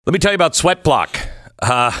Let me tell you about Sweat Block.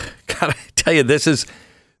 Gotta tell you, this is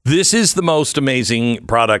the most amazing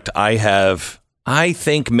product I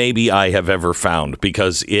think maybe I have ever found,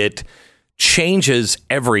 because it changes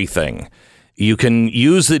everything. You can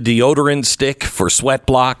use the deodorant stick for Sweat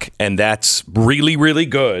Block, and that's really, really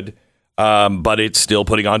good. But it's still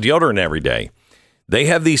putting on deodorant every day. They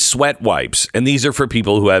have these sweat wipes, and these are for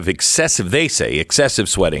people who have excessive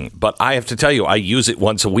sweating. But I have to tell you, I use it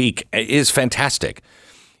once a week. It is fantastic.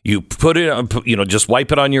 You put it on, just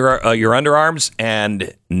wipe it on your underarms,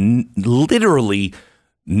 and literally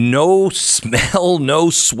no smell, no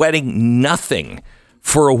sweating, nothing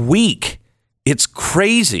for a week. It's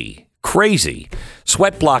crazy.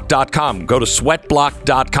 Sweatblock.com. Go to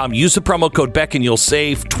sweatblock.com. Use the promo code Beck and you'll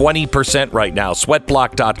save 20% right now.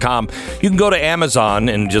 Sweatblock.com. You can go to Amazon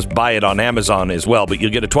and just buy it on Amazon as well, but you'll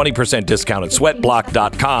get a 20% discount at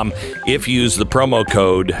sweatblock.com if you use the promo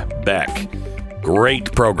code Beck.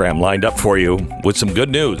 Great program lined up for you with some good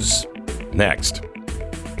news next.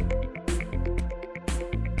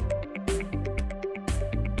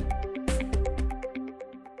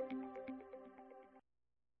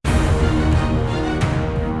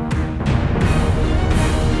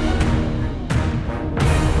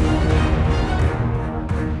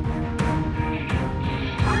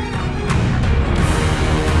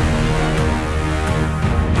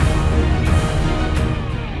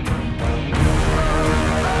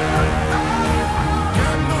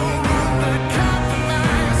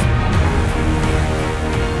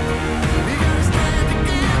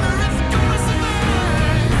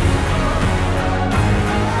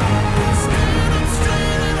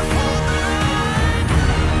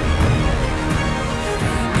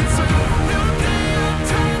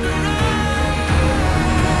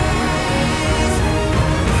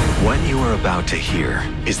 To hear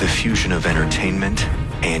is the fusion of entertainment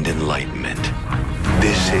and enlightenment.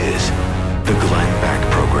 This is the Glenn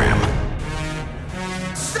Beck Program.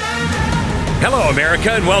 Hello,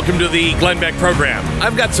 America, and welcome to the Glenn Beck Program.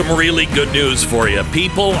 I've got some really good news for you.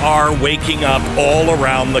 People are waking up all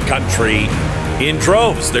around the country in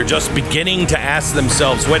droves. They're just beginning to ask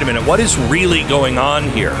themselves, wait a minute, what is really going on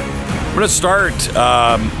here? I'm going to start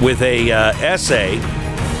with a essay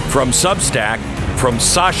from Substack from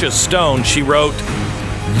Sasha Stone. She wrote,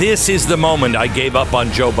 "This is the moment I gave up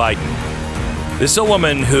on Joe Biden." This is a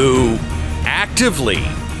woman who actively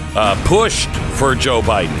pushed for Joe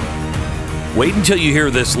Biden. Wait until you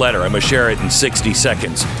hear this letter. I'm going to share it in 60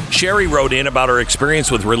 seconds. Sherry wrote in about her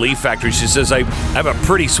experience with Relief Factor. She says, I have a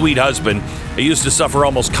pretty sweet husband. I used to suffer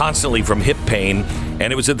almost constantly from hip pain,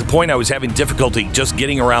 and it was at the point I was having difficulty just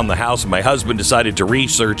getting around the house, and my husband decided to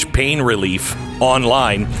research pain relief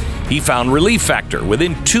online. He found Relief Factor.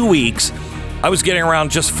 Within 2 weeks, I was getting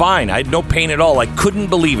around just fine. I had no pain at all. I couldn't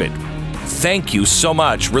believe it. Thank you so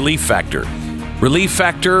much, Relief Factor. Relief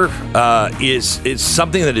Factor is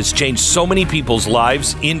something that has changed so many people's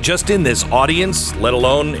lives in this audience, let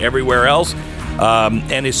alone everywhere else,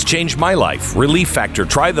 and it's changed my life. Relief Factor.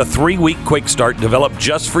 Try the 3-week quick start developed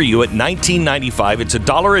just for you at $19.95. It's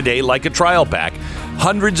 $1 a day, like a trial pack.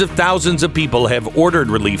 Hundreds of thousands of people have ordered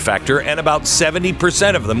Relief Factor, and about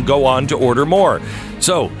 70% of them go on to order more.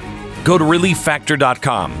 So go to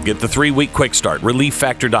ReliefFactor.com. Get the 3-week quick start.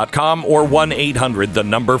 ReliefFactor.com or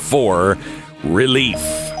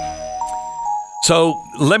 1-800-4-RELIEF. So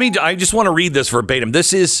I just want to read this verbatim.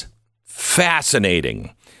 This is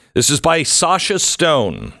fascinating. This is by Sasha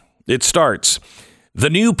Stone. It starts, "The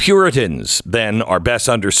new Puritans, then, are best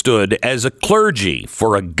understood as a clergy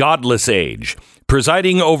for a godless age,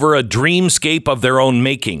 presiding over a dreamscape of their own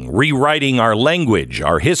making, rewriting our language,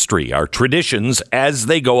 our history, our traditions as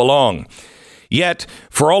they go along. Yet,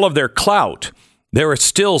 for all of their clout, there are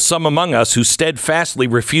still some among us who steadfastly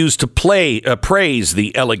refuse to praise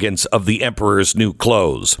the elegance of the emperor's new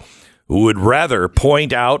clothes, who would rather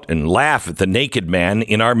point out and laugh at the naked man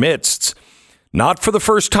in our midst. Not for the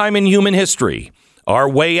first time in human history, our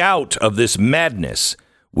way out of this madness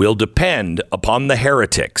will depend upon the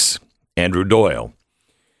heretics." Andrew Doyle.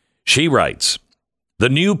 She writes, "The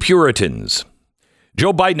new Puritans.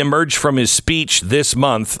 Joe Biden emerged from his speech this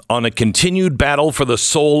month on a continued battle for the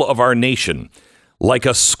soul of our nation, like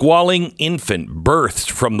a squalling infant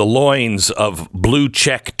birthed from the loins of blue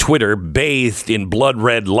check Twitter, bathed in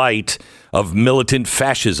blood-red light of militant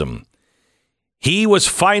fascism. He was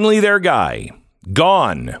finally their guy.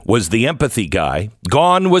 Gone was the empathy guy.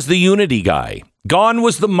 Gone was the unity guy. Gone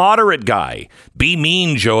was the moderate guy. Be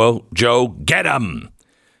mean, Joe. Get 'em.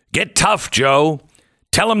 Get tough, Joe.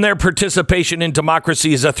 Tell them their participation in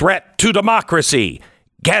democracy is a threat to democracy.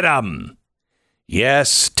 Get 'em.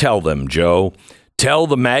 Yes, tell them, Joe. Tell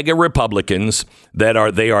the MAGA Republicans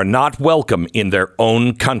that they are not welcome in their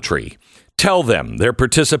own country. Tell them their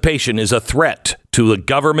participation is a threat to the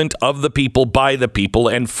government of the people, by the people,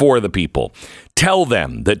 and for the people. Tell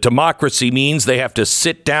them that democracy means they have to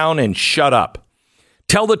sit down and shut up.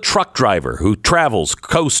 Tell the truck driver who travels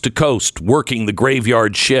coast to coast working the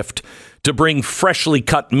graveyard shift to bring freshly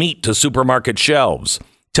cut meat to supermarket shelves.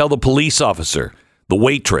 Tell the police officer, the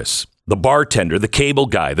waitress, the bartender, the cable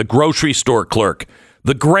guy, the grocery store clerk,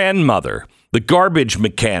 the grandmother, the garbage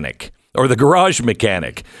mechanic, or the garage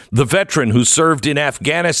mechanic, the veteran who served in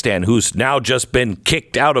Afghanistan, who's now just been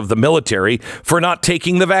kicked out of the military for not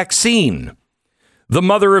taking the vaccine, the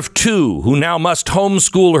mother of two who now must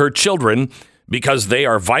homeschool her children because they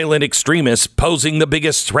are violent extremists posing the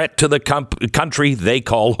biggest threat to the country they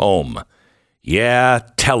call home. Yeah,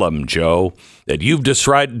 tell them, Joe, that you've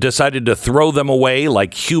decided to throw them away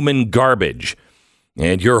like human garbage.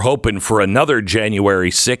 And you're hoping for another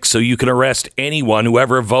January 6th so you can arrest anyone who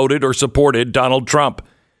ever voted or supported Donald Trump.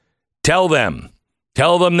 Tell them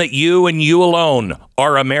that you and you alone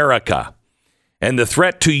are America. And the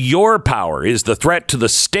threat to your power is the threat to the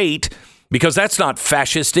state, because that's not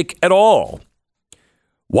fascistic at all.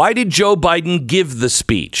 Why did Joe Biden give the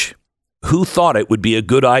speech? Who thought it would be a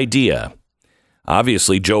good idea?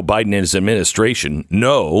 Obviously, Joe Biden and his administration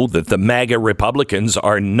know that the MAGA Republicans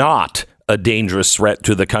are not a dangerous threat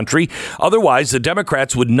to the country. Otherwise, the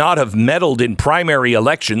Democrats would not have meddled in primary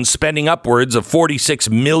elections, spending upwards of $46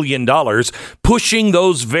 million, pushing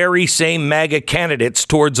those very same MAGA candidates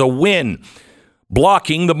towards a win,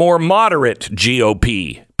 blocking the more moderate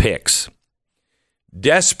GOP picks.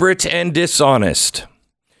 Desperate and dishonest.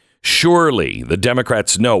 Surely the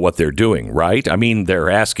Democrats know what they're doing, right? I mean,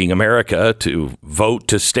 they're asking America to vote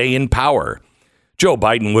to stay in power. Joe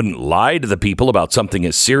Biden wouldn't lie to the people about something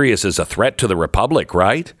as serious as a threat to the republic,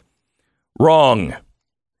 right? Wrong.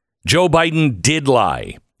 Joe Biden did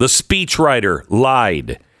lie. The speechwriter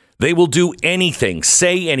lied. They will do anything,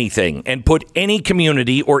 say anything, and put any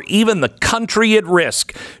community or even the country at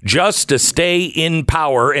risk just to stay in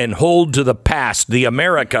power and hold to the past, the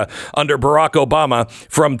America under Barack Obama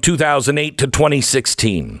from 2008 to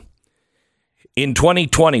 2016. In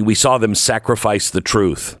 2020, we saw them sacrifice the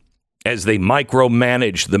truth as they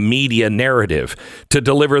micromanaged the media narrative to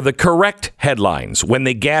deliver the correct headlines when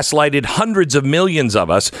they gaslighted hundreds of millions of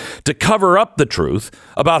us to cover up the truth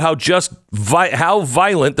about how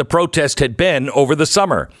violent the protest had been over the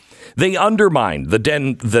summer. They undermined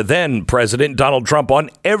the then President Donald Trump on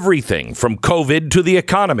everything from COVID to the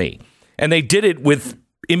economy, and they did it with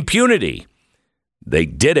impunity. They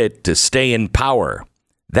did it to stay in power.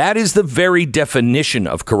 That is the very definition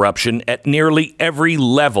of corruption at nearly every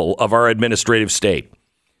level of our administrative state.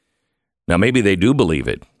 Now, maybe they do believe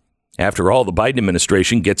it. After all, the Biden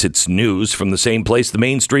administration gets its news from the same place the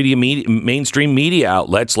mainstream media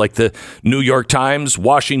outlets like the New York Times,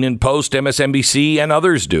 Washington Post, MSNBC, and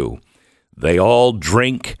others do. They all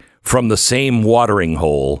drink from the same watering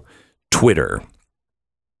hole, Twitter.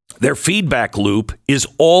 Their feedback loop is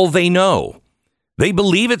all they know. They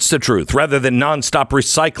believe it's the truth rather than nonstop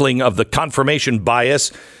recycling of the confirmation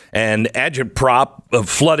bias and agitprop of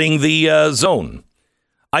flooding the zone.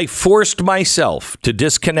 I forced myself to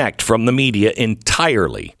disconnect from the media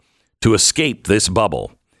entirely to escape this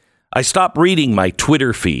bubble. I stopped reading my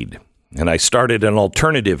Twitter feed, and I started an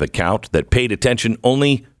alternative account that paid attention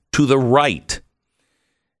only to the right.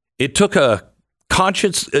 It took a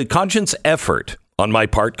conscious effort on my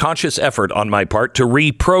part to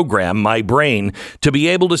reprogram my brain to be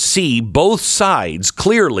able to see both sides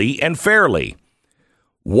clearly and fairly.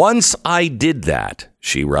 Once I did that,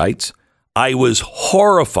 she writes, I was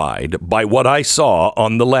horrified by what I saw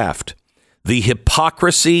on the left. The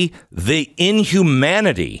hypocrisy, the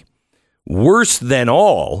inhumanity. Worse than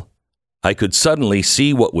all, I could suddenly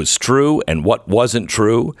see what was true and what wasn't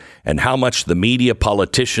true, and how much the media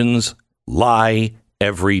politicians lie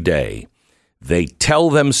every day. They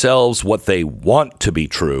tell themselves what they want to be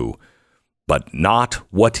true, but not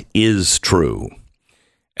what is true.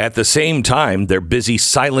 At the same time, they're busy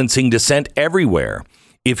silencing dissent everywhere.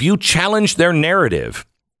 If you challenge their narrative,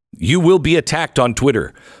 you will be attacked on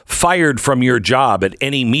Twitter, fired from your job at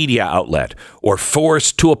any media outlet, or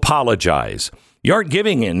forced to apologize. You aren't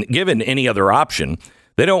given any other option.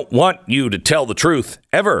 They don't want you to tell the truth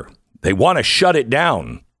ever. They want to shut it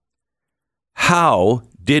down. How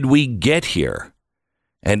did we get here?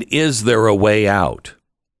 And is there a way out?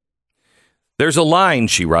 There's a line,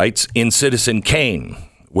 she writes, in Citizen Kane,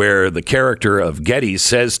 where the character of Geddes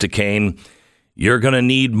says to Kane, you're going to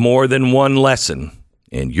need more than one lesson,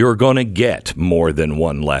 and you're going to get more than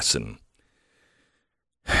one lesson.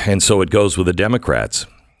 And so it goes with the Democrats.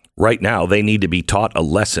 Right now, they need to be taught a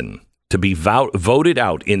lesson, to be voted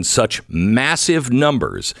out in such massive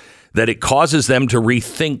numbers that it causes them to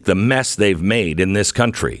rethink the mess they've made in this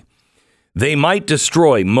country. They might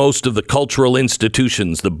destroy most of the cultural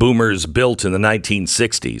institutions the boomers built in the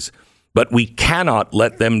 1960s, but we cannot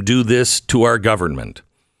let them do this to our government.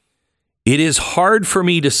 It is hard for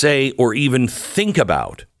me to say or even think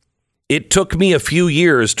about. It took me a few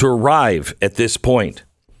years to arrive at this point.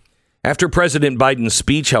 After President Biden's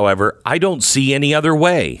speech, however, I don't see any other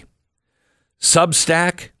way.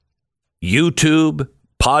 Substack, YouTube,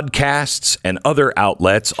 podcasts, and other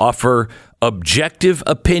outlets offer objective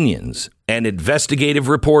opinions and investigative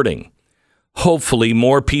reporting. Hopefully,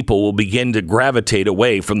 more people will begin to gravitate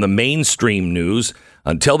away from the mainstream news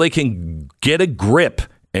until they can get a grip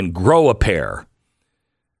and grow a pair.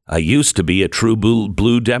 I used to be a true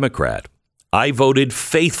blue Democrat. I voted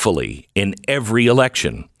faithfully in every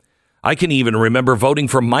election. I can even remember voting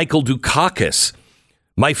for Michael Dukakis.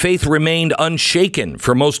 My faith remained unshaken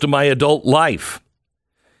for most of my adult life.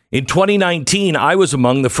 In 2019, I was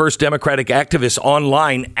among the first Democratic activists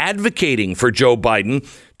online advocating for Joe Biden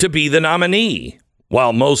to be the nominee.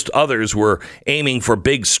 While most others were aiming for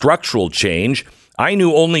big structural change, I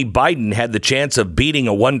knew only Biden had the chance of beating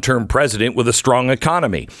a one-term president with a strong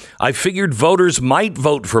economy. I figured voters might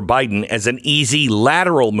vote for Biden as an easy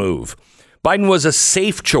lateral move. Biden was a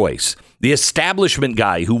safe choice, the establishment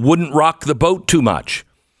guy who wouldn't rock the boat too much.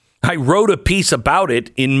 I wrote a piece about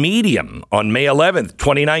it in Medium on May 11th,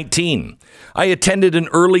 2019. I attended an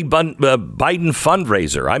early Biden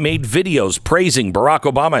fundraiser. I made videos praising Barack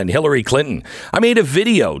Obama and Hillary Clinton. I made a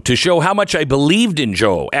video to show how much I believed in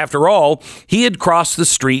Joe. After all, he had crossed the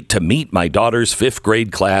street to meet my daughter's fifth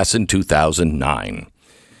grade class in 2009.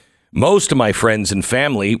 Most of my friends and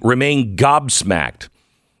family remain gobsmacked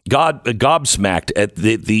at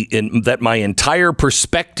that my entire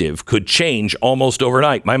perspective could change almost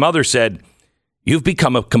overnight. My mother said, "You've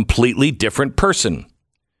become a completely different person."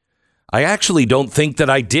 I actually don't think that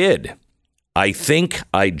I did. I think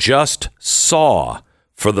I just saw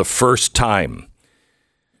for the first time.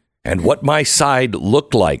 And what my side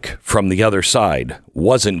looked like from the other side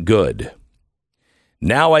wasn't good.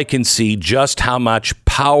 Now I can see just how much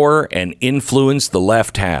power and influence the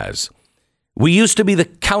left has. We used to be the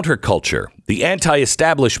counterculture, the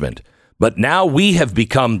anti-establishment, but now we have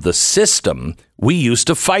become the system we used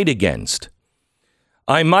to fight against.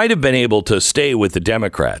 I might have been able to stay with the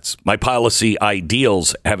Democrats. My policy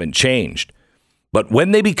ideals haven't changed. But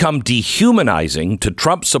when they become dehumanizing to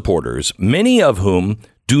Trump supporters, many of whom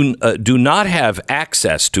do not have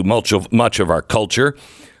access to much of our culture,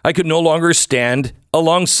 I could no longer stand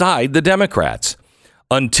alongside the Democrats.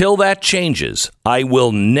 Until that changes, I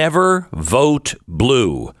will never vote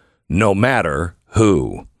blue, no matter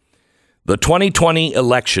who. The 2020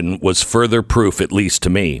 election was further proof, at least to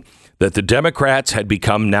me, that the Democrats had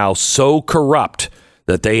become now so corrupt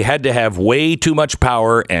that they had to have way too much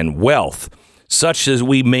power and wealth, such as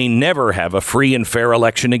we may never have a free and fair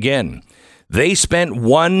election again. They spent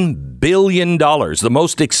 $1 billion, the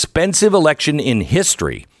most expensive election in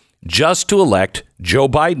history, just to elect Joe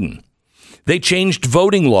Biden. They changed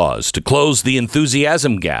voting laws to close the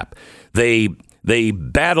enthusiasm gap. They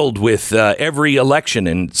battled with every election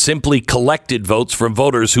and simply collected votes from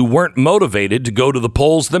voters who weren't motivated to go to the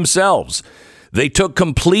polls themselves. They took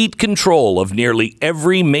complete control of nearly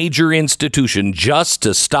every major institution just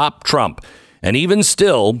to stop Trump. And even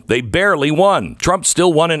still, they barely won. Trump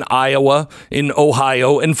still won in Iowa, in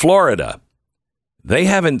Ohio, and Florida. They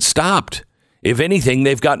haven't stopped. If anything,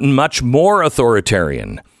 they've gotten much more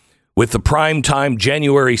authoritarian. With the primetime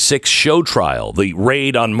January 6th show trial, the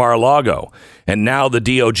raid on Mar-a-Lago, and now the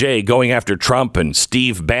DOJ going after Trump and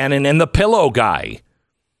Steve Bannon and the pillow guy.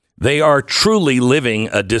 They are truly living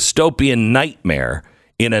a dystopian nightmare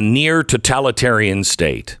in a near totalitarian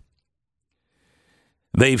state.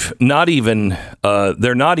 They're not even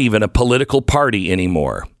a political party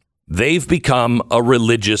anymore. They've become a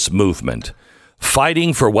religious movement,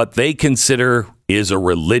 fighting for what they consider is a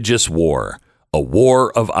religious war. A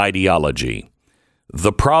war of ideology.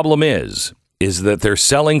 The problem is that they're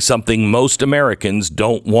selling something most Americans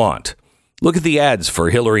don't want. Look at the ads for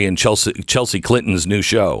Hillary and Chelsea Clinton's new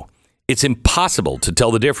show. It's impossible to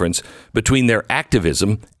tell the difference between their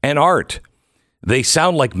activism and art. They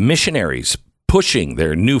sound like missionaries pushing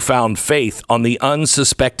their newfound faith on the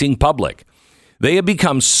unsuspecting public. They have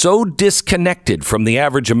become so disconnected from the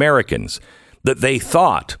average Americans that they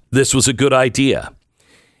thought this was a good idea.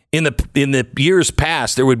 In the years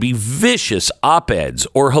past, there would be vicious op-eds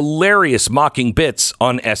or hilarious mocking bits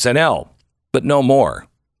on SNL, but no more.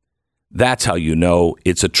 That's how you know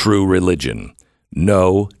it's a true religion.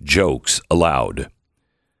 No jokes allowed.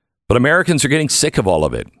 But Americans are getting sick of all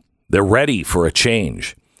of it. They're ready for a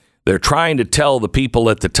change. They're trying to tell the people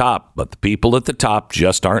at the top, but the people at the top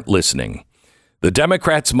just aren't listening. The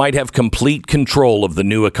Democrats might have complete control of the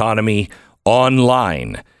new economy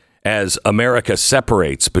online as America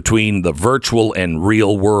separates between the virtual and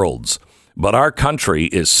real worlds. But our country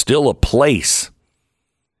is still a place.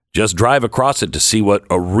 Just drive across it to see what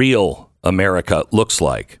a real America looks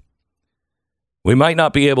like. We might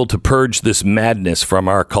not be able to purge this madness from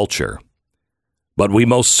our culture, but we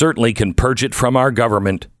most certainly can purge it from our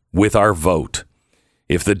government with our vote.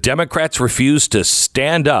 If the Democrats refuse to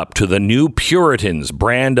stand up to the new Puritans'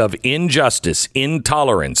 brand of injustice,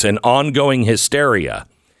 intolerance, and ongoing hysteria,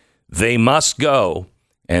 they must go,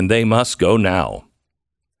 and they must go now.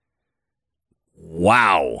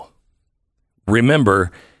 Wow.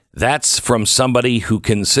 Remember, that's from somebody who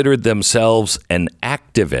considered themselves an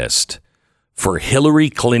activist for Hillary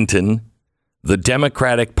Clinton, the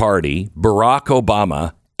Democratic Party, Barack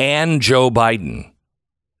Obama, and Joe Biden.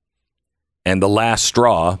 And the last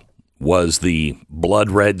straw was the blood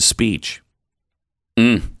red speech.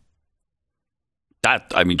 She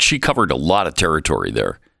covered a lot of territory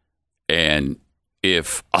there. And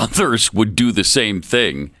if others would do the same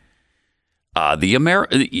thing, the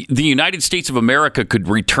United States of America could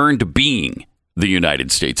return to being the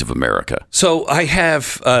United States of America. So I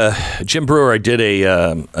have Jim Brewer. I did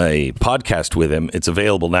a podcast with him. It's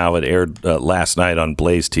available now. It aired last night on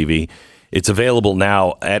Blaze TV. It's available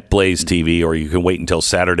now at Blaze TV, or you can wait until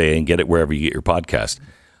Saturday and get it wherever you get your podcast.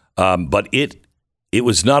 But it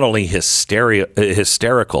was not only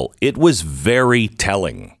hysterical, it was very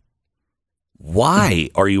telling. Why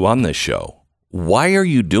are you on this show? Why are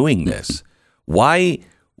you doing this? Why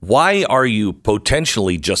are you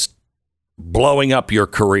potentially just blowing up your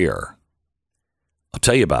career? I'll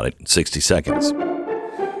tell you about it in 60 seconds.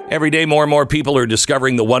 Every day, more and more people are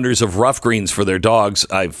discovering the wonders of rough greens for their dogs.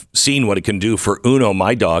 I've seen what it can do for Uno,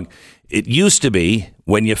 my dog. It used to be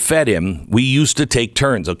when you fed him, we used to take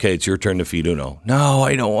turns. Okay, it's your turn to feed Uno. No,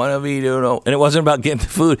 I don't want to feed Uno. And it wasn't about getting the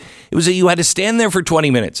food. It was that you had to stand there for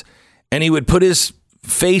 20 minutes. And he would put his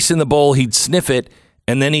face in the bowl, he'd sniff it,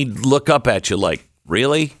 and then he'd look up at you like,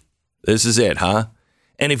 really? This is it, huh?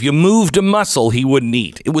 And if you moved a muscle, he wouldn't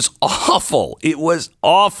eat. It was awful. It was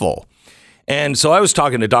awful. And so I was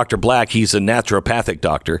talking to Dr. Black. He's a naturopathic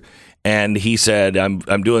doctor. And he said, I'm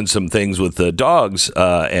doing some things with the dogs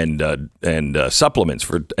and supplements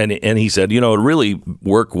for, and he said, it really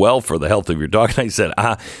work well for the health of your dog. And I said,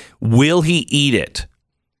 will he eat it?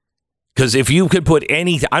 Because if you could put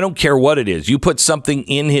anything, I don't care what it is, you put something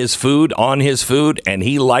in his food, on his food, and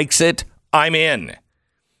he likes it, I'm in.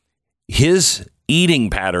 His eating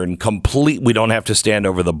pattern complete. We don't have to stand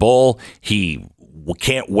over the bowl. He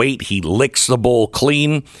can't wait. He licks the bowl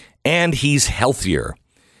clean, and he's healthier.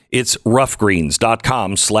 It's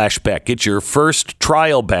roughgreens.com/Beck. Get your first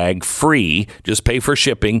trial bag free. Just pay for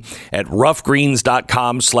shipping at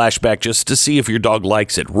roughgreens.com/Beck just to see if your dog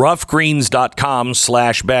likes it.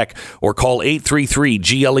 Roughgreens.com/Beck or call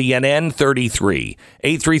 833-GLENN33.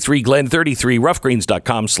 833-GLEN33,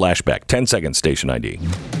 roughgreens.com/Beck. 10 seconds, station ID.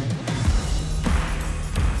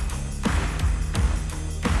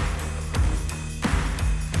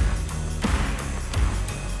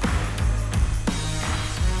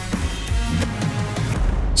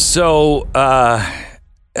 So I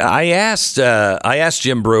asked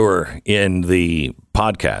Jim Brewer in the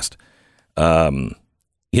podcast,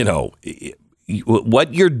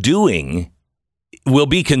 what you're doing will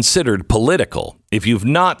be considered political. If you've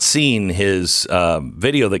not seen his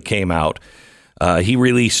video that came out, he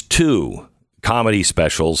released 2 comedy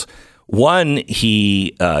specials. One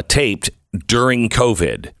he taped during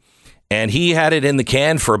COVID. And he had it in the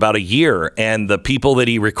can for about a year. And the people that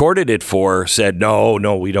he recorded it for said, no,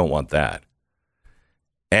 we don't want that.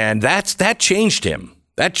 And that changed him.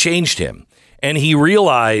 That changed him. And he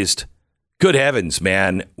realized, good heavens,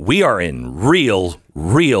 man, we are in real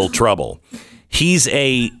trouble. He's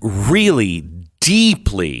a really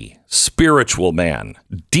deeply spiritual man,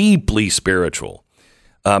 deeply spiritual.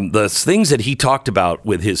 The things that he talked about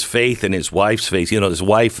with his faith and his wife's faith, his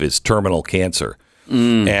wife is terminal cancer.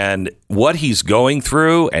 And what he's going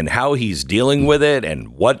through and how he's dealing with it and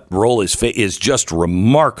what role his faith is just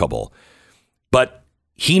remarkable. But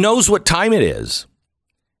he knows what time it is.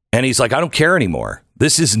 And he's like, I don't care anymore.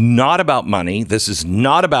 This is not about money. This is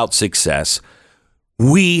not about success.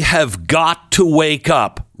 We have got to wake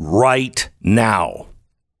up right now.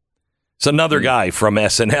 It's another guy from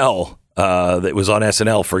SNL that was on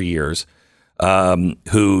SNL for years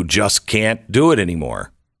who just can't do it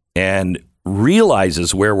anymore. and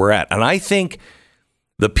realizes where we're at. And I think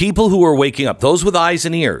the people who are waking up, those with eyes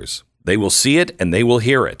and ears, they will see it and they will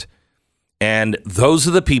hear it. And those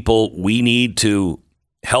are the people we need to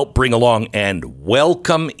help bring along and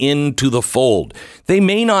welcome into the fold. They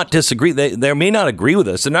may not disagree. They may not agree with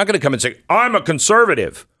us. They're not going to come and say, I'm a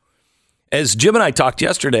conservative. As Jim and I talked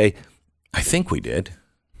yesterday, I think we did.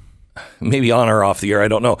 Maybe on or off the air, I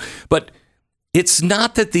don't know. But it's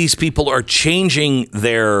not that these people are changing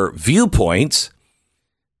their viewpoints.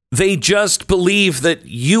 They just believe that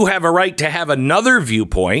you have a right to have another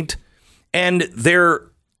viewpoint, and they're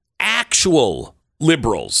actual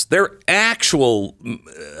liberals. They're actual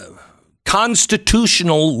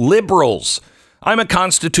constitutional liberals. I'm a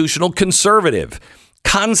constitutional conservative.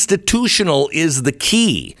 Constitutional is the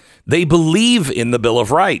key. They believe in the Bill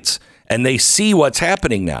of Rights, and they see what's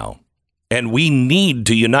happening now, and we need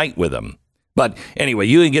to unite with them. But anyway,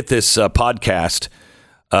 you can get this podcast.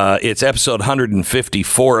 It's episode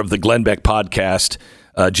 154 of the Glenn Beck podcast.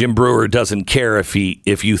 Jim Brewer doesn't care if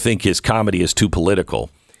you think his comedy is too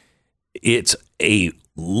political. It's a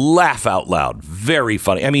laugh out loud, very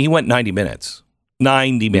funny. I mean, he went 90 minutes.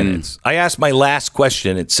 90 minutes. I asked my last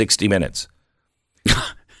question at 60 minutes.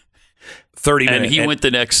 30 minutes. And he went the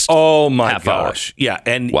next oh my half gosh. hour. Yeah.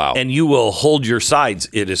 And wow. And you will hold your sides.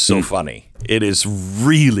 It is so funny. It is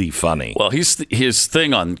really funny. Well, his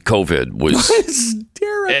thing on COVID was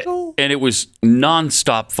hysterical. And it was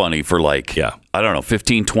nonstop funny for like, I don't know,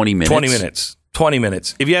 15, 20 minutes. 20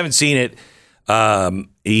 minutes. If you haven't seen it,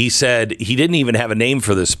 he said he didn't even have a name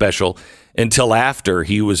for this special until after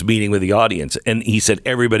he was meeting with the audience. And he said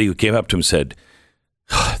everybody who came up to him said,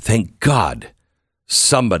 thank God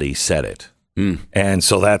somebody said it. And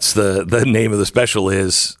so that's the name of the special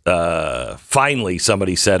is Finally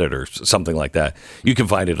Somebody Said It, or something like that. You can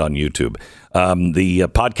find it on YouTube. The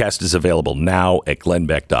podcast is available now at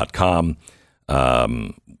glennbeck.com.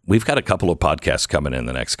 We've got a couple of podcasts coming in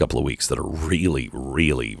the next couple of weeks that are really,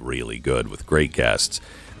 really, really good with great guests.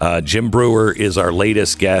 Jim Brewer is our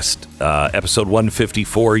latest guest, episode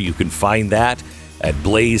 154. You can find that at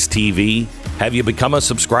Blaze TV. Have you become a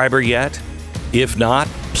subscriber yet? If not,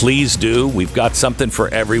 please do. We've got something for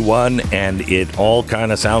everyone, and it all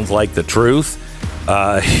kind of sounds like the truth.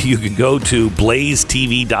 You can go to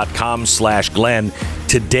blazetv.com/Glenn.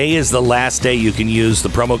 Today is the last day you can use the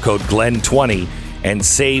promo code Glenn20 and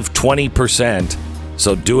save 20%.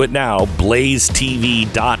 So do it now,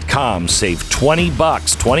 blazetv.com. Save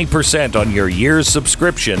 $20, 20% on your year's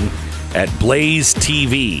subscription at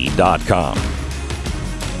blazetv.com.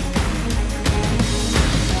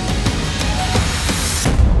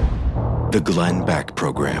 The Glenn Beck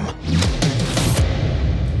Program.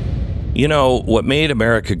 You know, what made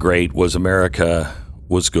America great was America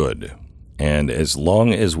was good. And as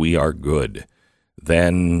long as we are good,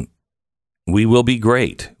 then we will be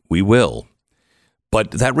great. We will.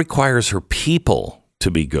 But that requires her people to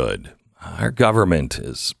be good. Our government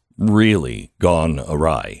has really gone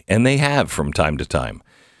awry, and they have from time to time.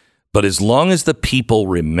 But as long as the people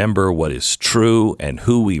remember what is true and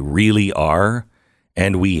who we really are,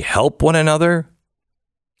 and we help one another,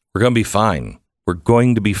 we're going to be fine. We're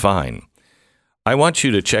going to be fine. I want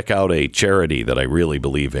you to check out a charity that I really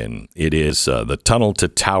believe in. It is the Tunnel to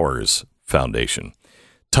Towers Foundation.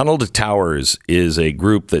 Tunnel to Towers is a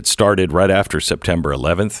group that started right after September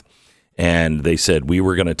 11th, and they said we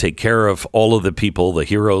were going to take care of all of the people, the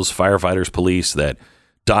heroes, firefighters, police that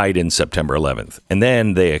died in September 11th. And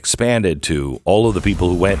then they expanded to all of the people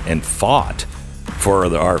who went and fought for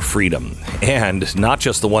our freedom, and not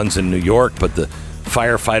just the ones in New York, but the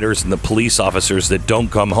firefighters and the police officers that don't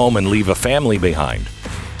come home and leave a family behind.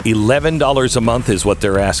 $11 a month is what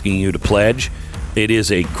they're asking you to pledge. It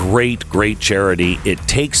is a great, great charity. It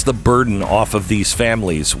takes the burden off of these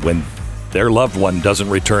families when their loved one doesn't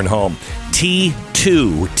return home.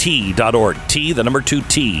 T2T.org. T, the number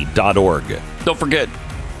 2T.org. Don't forget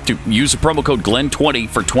to use the promo code Glenn20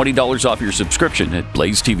 for $20 off your subscription at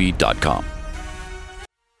blazetv.com.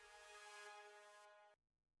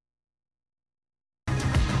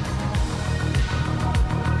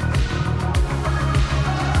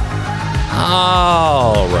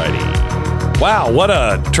 Alrighty. Wow, what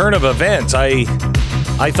a turn of events. I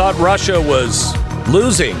thought Russia was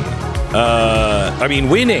losing.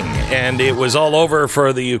 Winning, and it was all over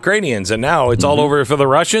for the Ukrainians, and now it's all over for the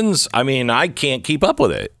Russians. I mean, I can't keep up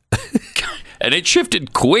with it. And it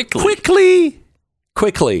shifted quickly.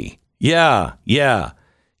 Quickly. Yeah.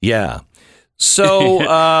 So,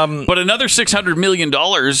 but another $600 million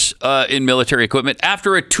in military equipment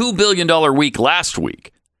after a $2 billion week last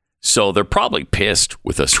week. So they're probably pissed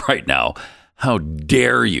with us right now. How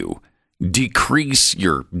dare you decrease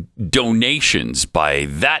your donations by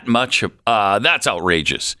that much, that's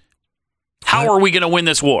outrageous. How are we going to win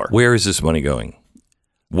this war? Where is this money going?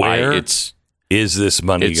 Where is this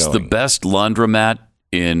money going? It's the best laundromat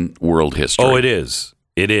in world history. Oh, it is.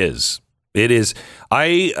 It is. It is.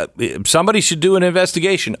 Somebody should do an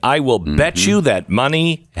investigation. I will bet you that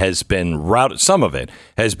money has been routed. Some of it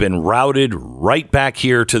has been routed right back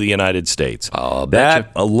here to the United States. I'll bet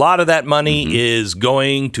you. A lot of that money is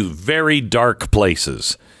going to very dark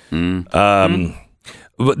places.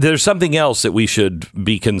 But there's something else that we should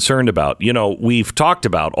be concerned about. You know, we've talked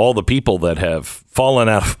about all the people that have fallen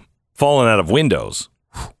out of windows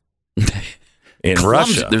in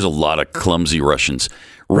Russia. There's a lot of clumsy Russians.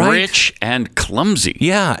 Right? Rich and clumsy.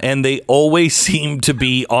 Yeah, and they always seem to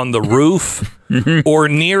be on the roof or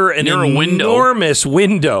near an enormous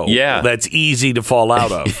window that's easy to fall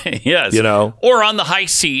out of. Yes. You know? Or on the high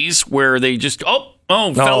seas where they just, fell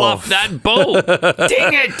off that boat.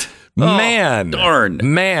 Dang it. Man. Darn.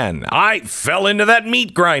 Man, I fell into that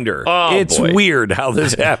meat grinder. It's weird how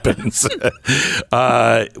this happens.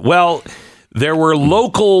 Well, there were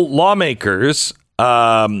local lawmakers,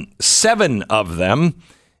 7 of them,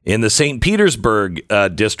 in the St. Petersburg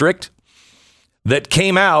district, that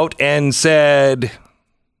came out and said,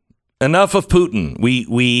 enough of Putin.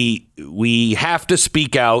 We have to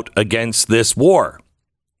speak out against this war.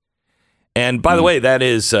 And by the way, that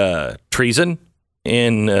is treason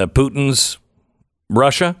in Putin's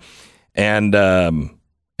Russia. And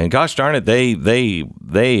gosh darn it,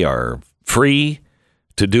 they are free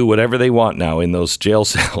to do whatever they want now in those jail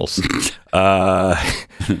cells.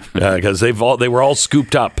 Because they were all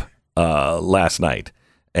scooped up last night,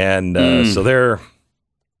 and so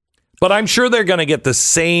but I'm sure they're going to get the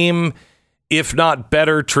same, if not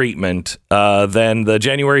better, treatment than the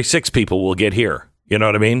January 6th people will get here. You know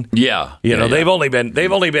what I mean? Yeah. They've only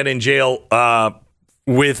been in jail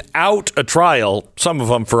without a trial. Some of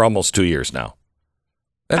them for almost 2 years now.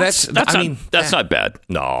 And that's not bad.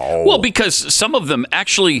 No. Well, because some of them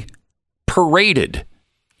actually paraded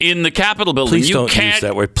in the Capitol building. Please don't use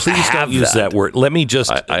that word. Please don't use that word. Let me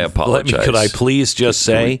just... I apologize. Could I please just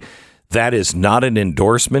say that is not an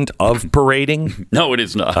endorsement of parading? No, it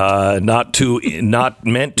is not. Not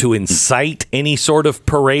meant to incite any sort of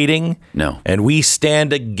parading. No. And we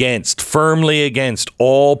stand firmly against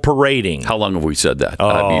all parading. How long have we said that?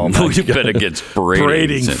 We've been against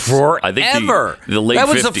parading since forever. I think the late that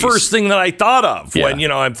was 50s. The first thing that I thought of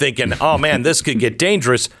when, I'm thinking, oh man, this could get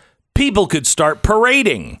dangerous. People could start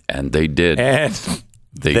parading. And they did. And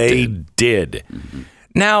they did. Mm-hmm.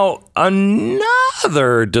 Now,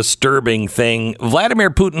 another disturbing thing, Vladimir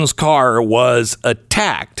Putin's car was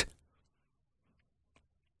attacked.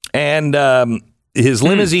 And his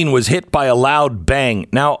limousine was hit by a loud bang.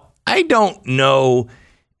 Now, I don't know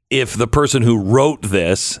if the person who wrote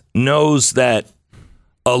this knows that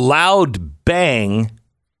a loud bang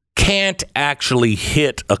can't actually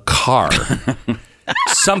hit a car.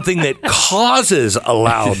 Something that causes a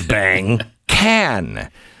loud bang can.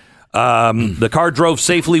 The car drove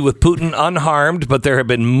safely with Putin unharmed, but there have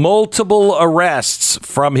been multiple arrests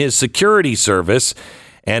from his security service,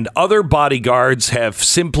 and other bodyguards have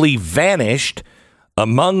simply vanished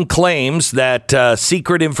among claims that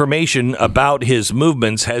secret information about his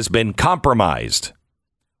movements has been compromised.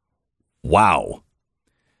 Wow.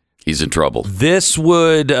 He's in trouble. This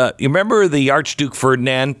would, you remember the Archduke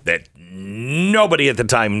Ferdinand that nobody at the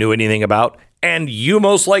time knew anything about, and you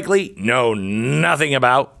most likely know nothing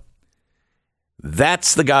about?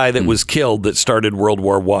 That's the guy that was killed that started World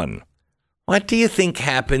War I. What do you think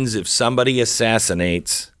happens if somebody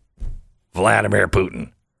assassinates Vladimir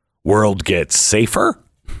Putin? World gets safer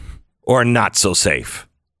or not so safe?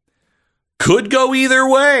 Could go either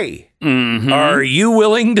way. Mm-hmm. Are you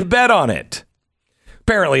willing to bet on it?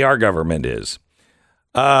 Apparently our government is.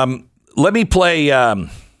 Let me play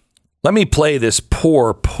this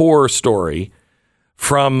poor story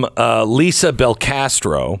from Lisa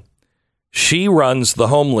Belcastro. She runs the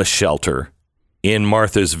homeless shelter in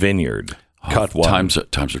Martha's Vineyard. Cut one. Times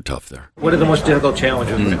are tough there. What are the most difficult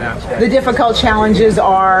challenges right now? The difficult challenges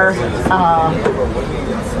are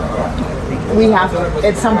we have,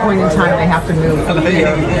 at some point in time, they have to move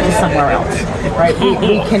here to somewhere else, right?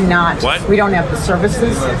 We cannot, we don't have the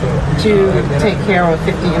services to take care of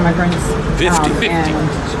 50 immigrants. 50.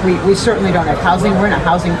 And we certainly don't have housing. We're in a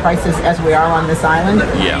housing crisis as we are on this island.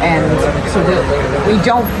 Yeah. And so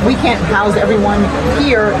we can't house everyone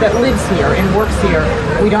here that lives here and works here.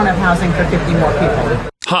 We don't have housing for 50 more people.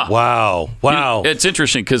 Huh. Wow. It's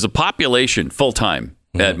interesting because the population full-time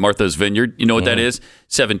at Martha's Vineyard, you know what that is?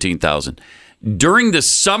 17,000. During the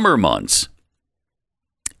summer months,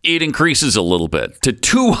 it increases a little bit to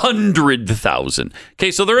 200,000.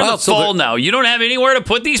 Okay, so they're in the fall now. You don't have anywhere to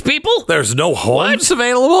put these people? There's no homes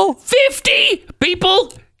available? 50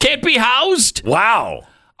 people can't be housed? Wow.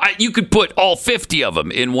 You could put all 50 of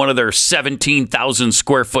them in one of their 17,000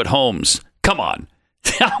 square foot homes. Come on.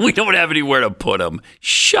 We don't have anywhere to put them.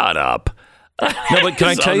 Shut up. No, but can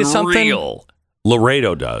I tell you something?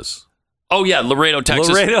 Laredo does. Oh, yeah, Laredo, Texas.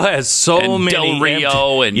 Laredo has so many Del Rio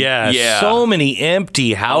so many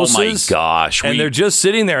empty houses. Oh, my gosh. And they're just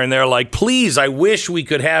sitting there, and they're like, please, I wish we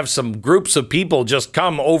could have some groups of people just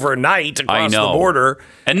come overnight across the border.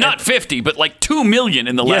 And not 50, but like 2 million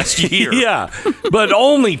in the last year. Yeah, but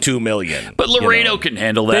only 2 million. But Laredo can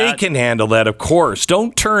handle that. They can handle that, of course.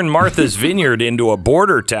 Don't turn Martha's Vineyard into a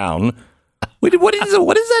border town. What does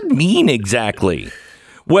that mean exactly?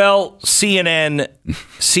 Well, CNN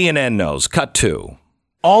knows. Cut 2.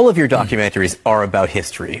 All of your documentaries are about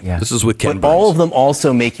history. Yeah. This is with Ken But all of them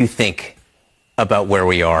also make you think about where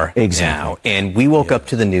we are now. And we woke up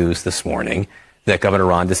to the news this morning that Governor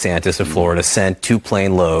Ron DeSantis of Florida sent 2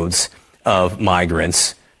 plane loads of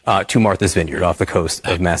migrants to Martha's Vineyard off the coast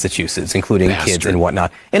of Massachusetts, including kids and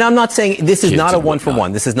whatnot. And I'm not saying this is not a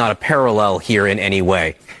one-for-one. This is not a parallel here in any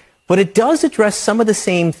way. But it does address some of the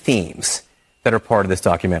same themes that are part of this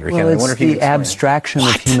documentary. Well, it's the abstraction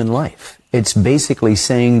of human life. It's basically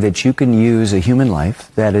saying that you can use a human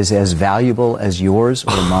life that is as valuable as yours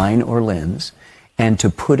or mine or Lynn's, and to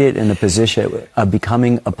put it in a position of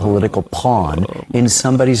becoming a political pawn in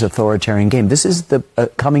somebody's authoritarian game. This is the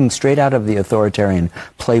coming straight out of the authoritarian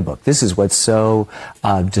playbook. This is what's so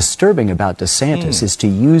disturbing about DeSantis, is to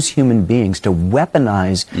use human beings, to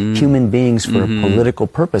weaponize human beings for a political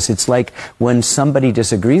purpose. It's like when somebody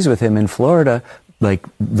disagrees with him in Florida, like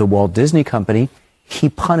the Walt Disney Company, he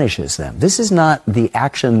punishes them. This is not the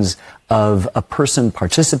actions of a person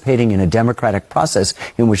participating in a democratic process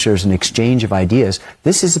in which there's an exchange of ideas.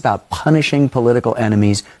 This is about punishing political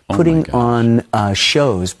enemies, putting on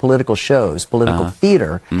political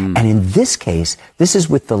theater. And in this case, this is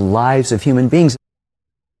with the lives of human beings.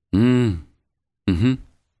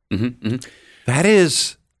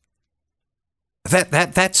 That's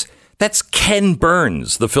Ken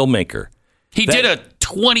Burns, the filmmaker. He did a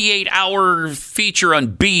 28-hour feature on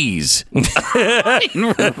bees.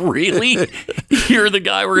 Really? You're the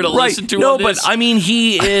guy we're going to listen to on this? But I mean,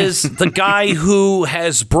 he is the guy who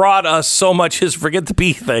has brought us so much forget the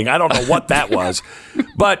bee thing. I don't know what that was.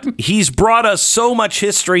 But he's brought us so much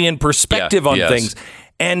history and perspective on things.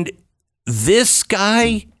 And this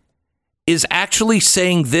guy is actually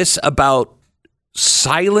saying this about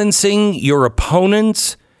silencing your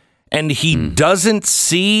opponents. And he doesn't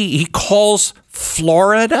see, he calls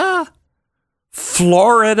Florida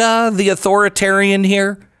the authoritarian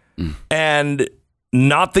here, and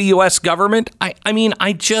not the U.S. government. I mean,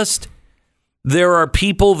 there are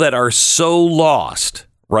people that are so lost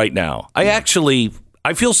right now. I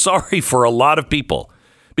feel sorry for a lot of people,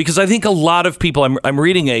 because I think a lot of people, I'm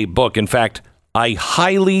reading a book. In fact, I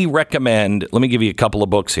highly recommend, let me give you a couple of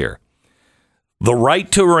books here. The Right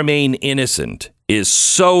to Remain Innocent is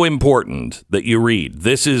so important that you read.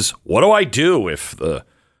 This is, what do I do if the,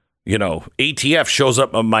 ATF shows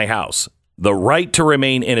up at my house? The Right to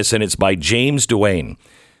Remain Innocent. It's by James Duane.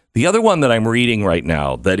 The other one that I'm reading right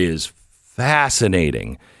now that is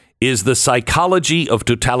fascinating is The Psychology of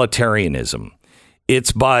Totalitarianism.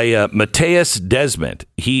 It's by Matthias Desmet.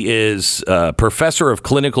 He is a professor of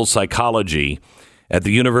clinical psychology at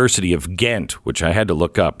the University of Ghent, which I had to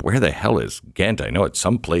look up. Where the hell is Ghent? I know it's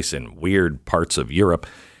someplace in weird parts of Europe.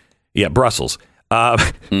 Yeah, Brussels.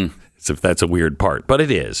 As if that's a weird part, but it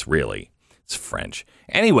is, really. It's French.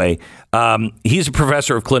 Anyway, he's a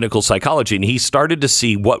professor of clinical psychology, and he started to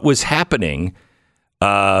see what was happening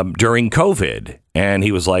during COVID. And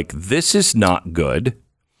he was like, this is not good.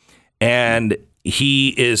 And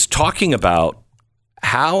he is talking about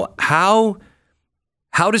how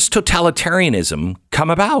does totalitarianism come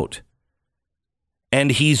about?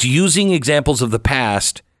 And he's using examples of the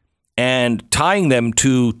past and tying them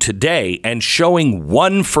to today and showing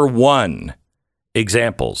one-for-one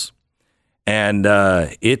examples. And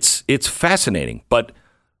it's fascinating. But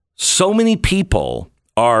so many people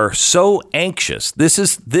are so anxious. This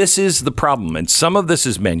is the problem. And some of this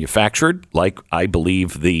is manufactured, like I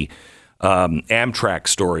believe the Amtrak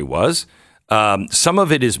story was. Some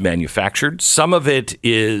of it is manufactured. Some of it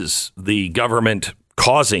is the government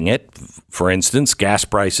causing it. For instance, gas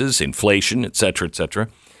prices, inflation, et cetera,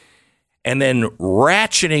 and then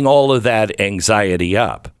ratcheting all of that anxiety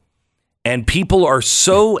up. And people are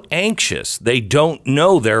so anxious, they don't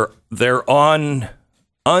know they're on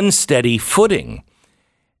unsteady footing.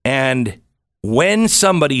 And when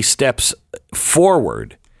somebody steps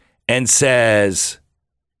forward and says,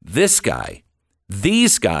 this guy,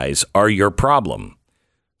 these guys are your problem,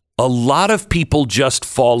 a lot of people just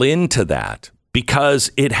fall into that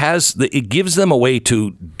because it gives them a way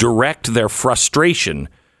to direct their frustration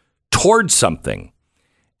towards something.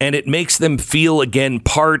 And it makes them feel, again,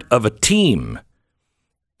 part of a team.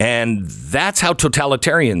 And that's how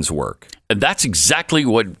totalitarians work. And that's exactly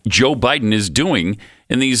what Joe Biden is doing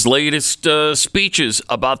in these latest speeches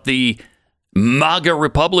about the MAGA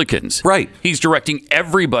Republicans. Right. He's directing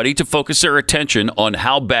everybody to focus their attention on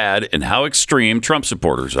how bad and how extreme Trump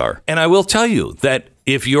supporters are. And I will tell you that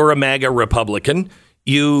if you're a MAGA Republican,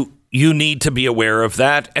 you need to be aware of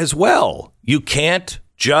that as well. You can't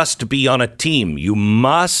just be on a team. You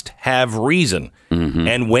must have reason. Mm-hmm.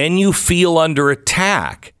 And when you feel under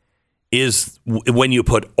attack is when you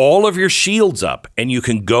put all of your shields up and you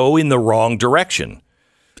can go in the wrong direction.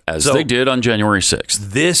 As they did on January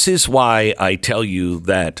 6th. This is why I tell you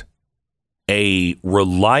that a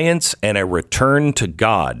reliance and a return to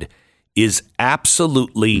God is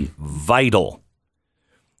absolutely vital.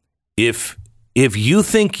 If you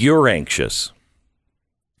think you're anxious,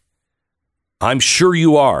 I'm sure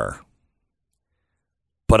you are.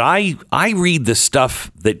 But I read the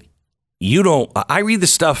stuff that you don't. I read the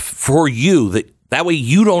stuff for you that way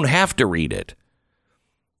you don't have to read it.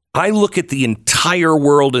 I look at the entire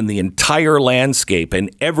world and the entire landscape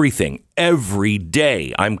and everything every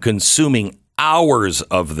day. I'm consuming hours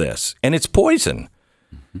of this, and it's poison.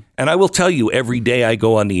 Mm-hmm. And I will tell you, every day I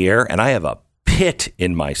go on the air and I have a pit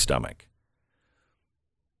in my stomach.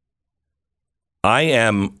 I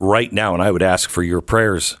am right now, and I would ask for your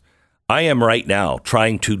prayers. I am right now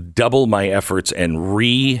trying to double my efforts and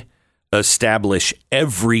reestablish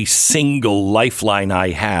every single lifeline I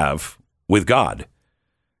have with God.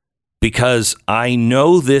 Because I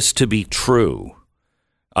know this to be true.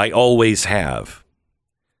 I always have.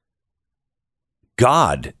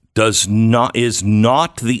 God is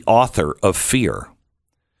not the author of fear.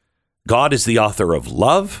 God is the author of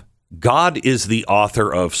love. God is the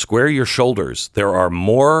author of square your shoulders. There are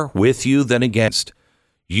more with you than against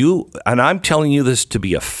you. And I'm telling you this to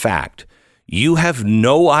be a fact. You have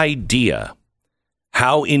no idea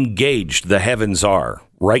how engaged the heavens are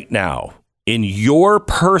right now in your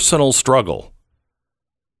personal struggle.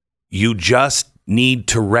 You just need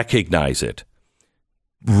to recognize it.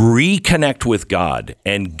 Reconnect with God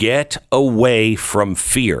and get away from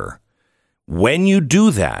fear. When you do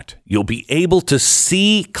that, you'll be able to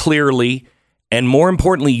see clearly, and more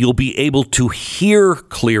importantly, you'll be able to hear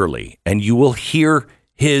clearly, and you will hear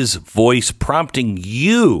his voice prompting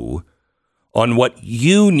you on what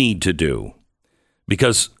you need to do.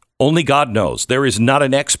 Because only God knows. There is not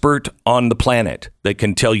an expert on the planet that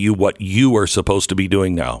can tell you what you are supposed to be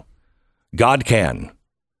doing now. God can.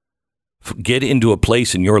 Get into a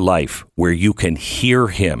place in your life where you can hear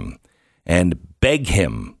him and beg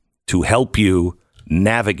him to help you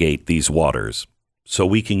navigate these waters so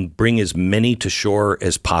we can bring as many to shore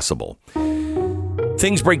as possible.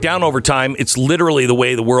 Things break down over time. It's literally the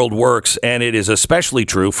way the world works, and it is especially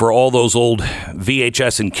true for all those old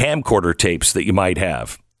VHS and camcorder tapes that you might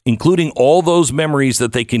have, including all those memories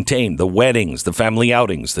that they contain, the weddings, the family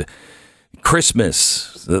outings, the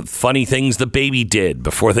Christmas, the funny things the baby did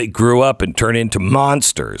before they grew up and turned into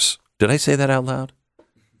monsters. Did I say that out loud?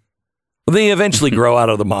 Well, they eventually grow out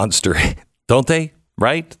of the monster, don't they?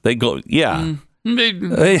 Right? They go, yeah.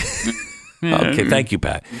 Okay, thank you,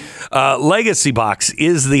 Pat. Legacy Box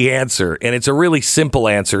is the answer, and it's a really simple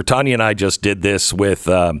answer. Tanya and I just did this with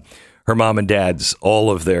her mom and dad's,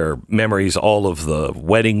 all of their memories, all of the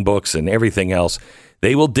wedding books and everything else.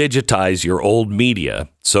 They will digitize your old media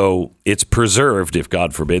so it's preserved if,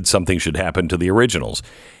 God forbid, something should happen to the originals.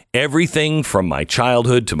 Everything from my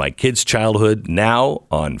childhood to my kids' childhood, now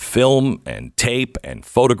on film and tape and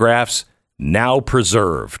photographs, now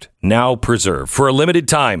preserved. For a limited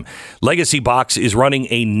time, Legacy Box is running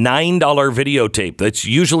a $9 videotape. That's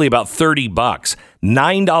usually about $30.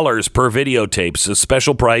 $9 per videotape. It's a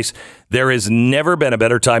special price. There has never been a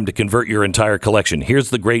better time to convert your entire collection. Here's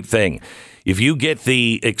the great thing. If you get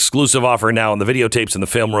the exclusive offer now on the videotapes and the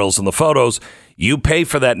film reels and the photos, you pay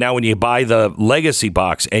for that now when you buy the Legacy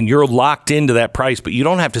Box, and you're locked into that price, but you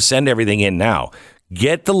don't have to send everything in now.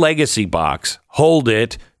 Get the Legacy Box, hold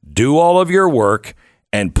it, do all of your work,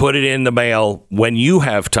 and put it in the mail when you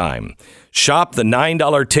have time. Shop the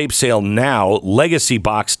 $9 tape sale now,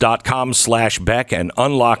 legacybox.com/Beck, and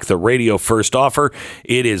unlock the radio first offer.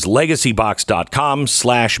 It is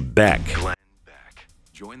legacybox.com/Beck. Glenn Beck.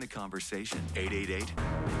 Join the conversation, 888.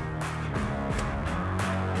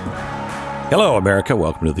 Hello, America.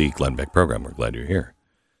 Welcome to the Glenn Beck program. We're glad you're here.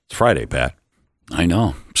 It's Friday, Pat. I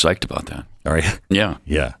know. I'm psyched about that. All right. Yeah.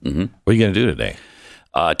 Yeah. Mm-hmm. What are you going to do today?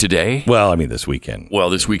 Today? Well, I mean, this weekend. Well,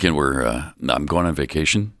 this weekend I'm going on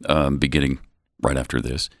vacation, beginning right after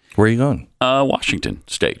this. Where are you going? Washington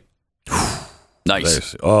State.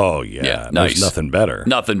 Nice. Oh, yeah. Nice. There's nothing better.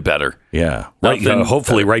 Nothing better. Yeah. Right.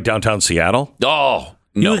 Hopefully right downtown Seattle. Oh,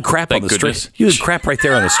 You would crap on the streets. You would crap right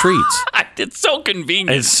there on the streets. It's so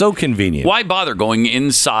convenient. It's so convenient. Why bother going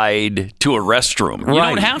inside to a restroom? You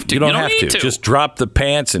don't have to. You don't have to. Just drop the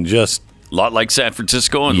pants and just... A lot like San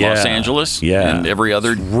Francisco and Los Angeles and every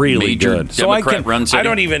other really major good. Democrat-run city. I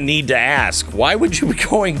don't even need to ask. Why would you be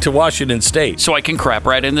going to Washington State? So I can crap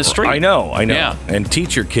right in the street. I know. Yeah. And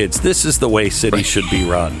teach your kids, this is the way cities should be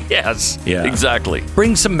run. Yes. Yeah. Exactly.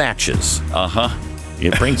 Bring some matches. Uh-huh.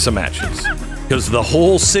 Yeah, bring some matches. Because the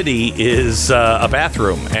whole city is a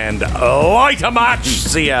bathroom. And light a match,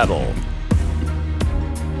 Seattle.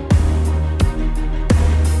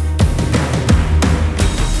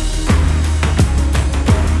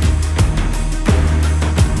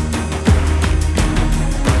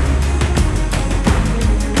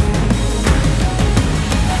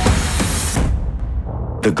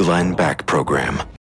 The Glenn Beck Program.